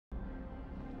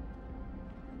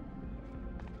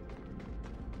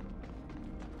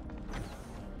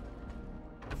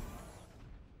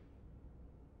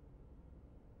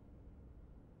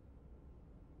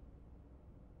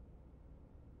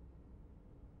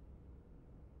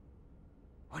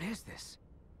What is this?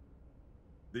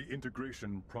 The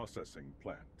integration processing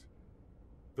plant.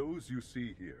 Those you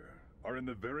see here are in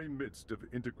the very midst of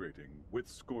integrating with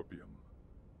Scorpium.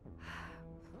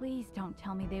 Please don't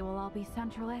tell me they will all be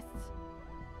Centralists.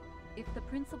 If the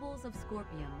principles of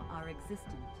Scorpium are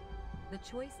existent, the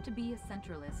choice to be a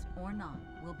Centralist or not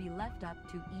will be left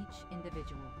up to each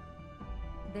individual.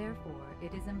 Therefore,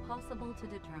 it is impossible to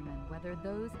determine whether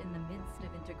those in the midst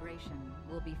of integration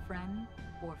will be friend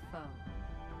or foe.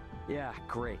 Yeah,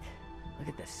 great. Look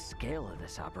at the scale of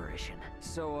this operation.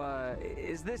 So,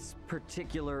 is this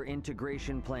particular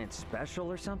integration plant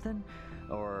special or something?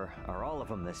 Or are all of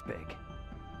them this big?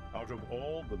 Out of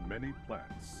all the many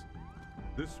plants,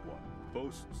 this one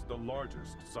boasts the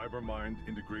largest cybermind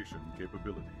integration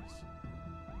capabilities.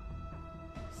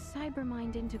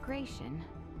 Cybermind integration?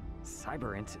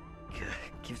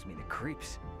 Gives me the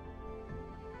creeps.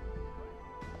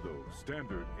 Though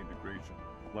standard integration,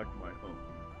 like my own,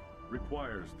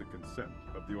 requires the consent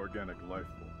of the organic life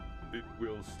form, it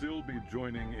will still be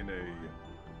joining in a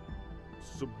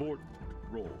subordinate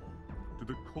role to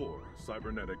the core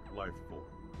cybernetic life form.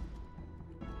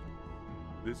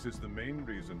 This is the main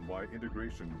reason why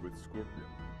integration with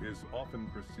Scorpium is often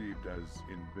perceived as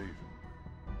invasion.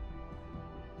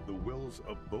 The wills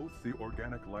of both the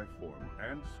organic life form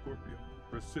and Scorpium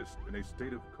persist in a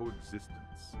state of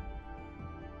coexistence.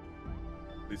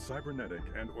 The cybernetic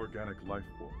and organic life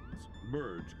forms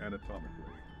merge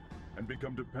anatomically and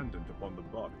become dependent upon the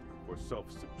body for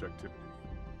self-subjectivity.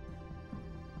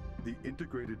 The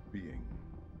integrated being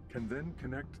can then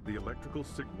connect the electrical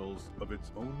signals of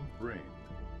its own brain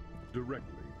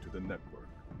directly to the network.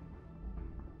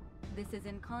 This is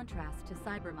in contrast to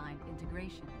cybermind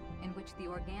integration, in which the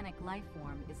organic life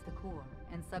form is the core,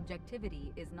 and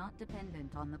subjectivity is not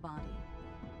dependent on the body.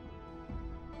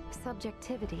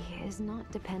 Subjectivity is not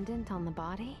dependent on the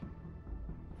body?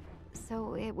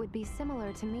 So it would be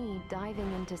similar to me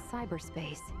diving into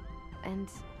cyberspace and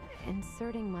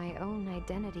inserting my own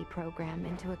identity program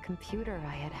into a computer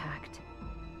I had hacked.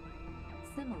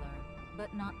 Similar,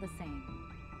 but not the same.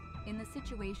 In the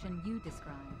situation you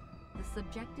describe, the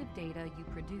subjective data you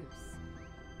produce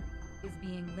is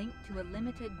being linked to a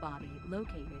limited body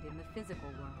located in the physical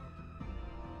world.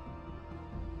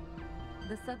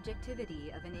 The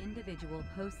subjectivity of an individual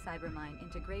post-cybermind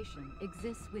integration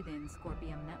exists within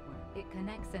Scorpium Network. It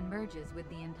connects and merges with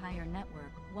the entire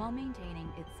network while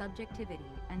maintaining its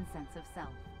subjectivity and sense of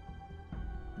self.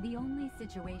 The only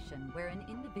situation where an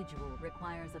individual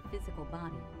requires a physical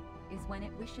body is when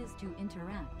it wishes to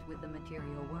interact with the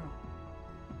material world.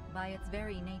 By its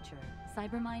very nature,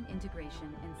 cybermind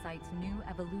integration incites new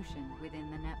evolution within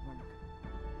the network.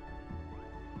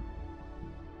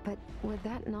 But would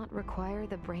that not require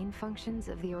the brain functions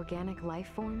of the organic life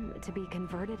form to be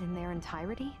converted in their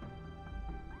entirety?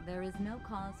 There is no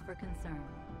cause for concern.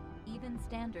 Even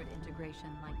standard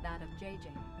integration like that of JJ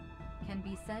can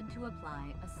be said to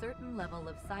apply a certain level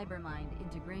of cybermind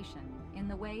integration in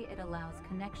the way it allows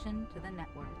connection to the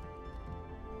network.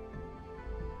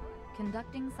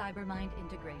 Conducting cybermind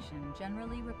integration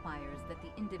generally requires that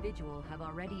the individual have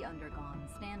already undergone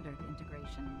standard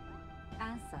integration.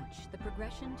 As such, the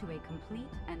progression to a complete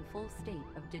and full state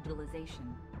of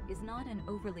digitalization is not an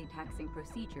overly taxing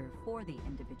procedure for the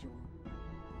individual.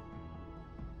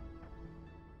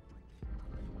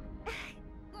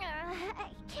 I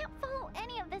can't follow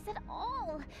any of this at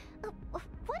all.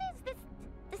 What is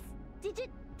this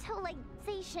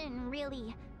digitalization,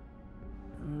 really?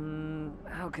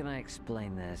 How can I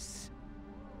explain this?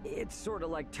 It's sort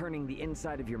of like turning the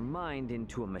inside of your mind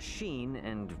into a machine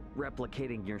and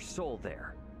replicating your soul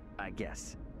there, I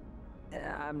guess.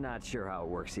 I'm not sure how it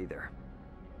works either.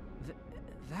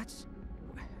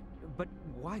 But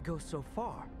why go so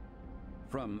far?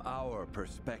 From our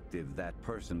perspective, that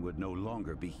person would no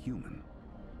longer be human.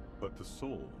 But the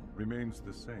soul remains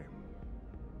the same.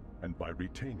 And by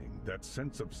retaining that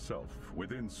sense of self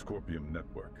within Scorpium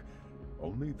Network,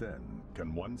 only then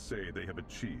can one say they have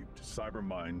achieved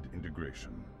cybermind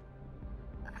integration.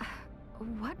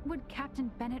 What would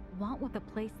Captain Bennett want with a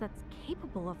place that's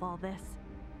capable of all this?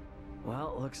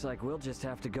 Well, looks like we'll just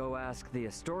have to go ask the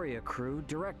Astoria crew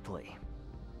directly,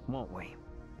 won't we?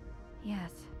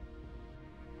 Yes.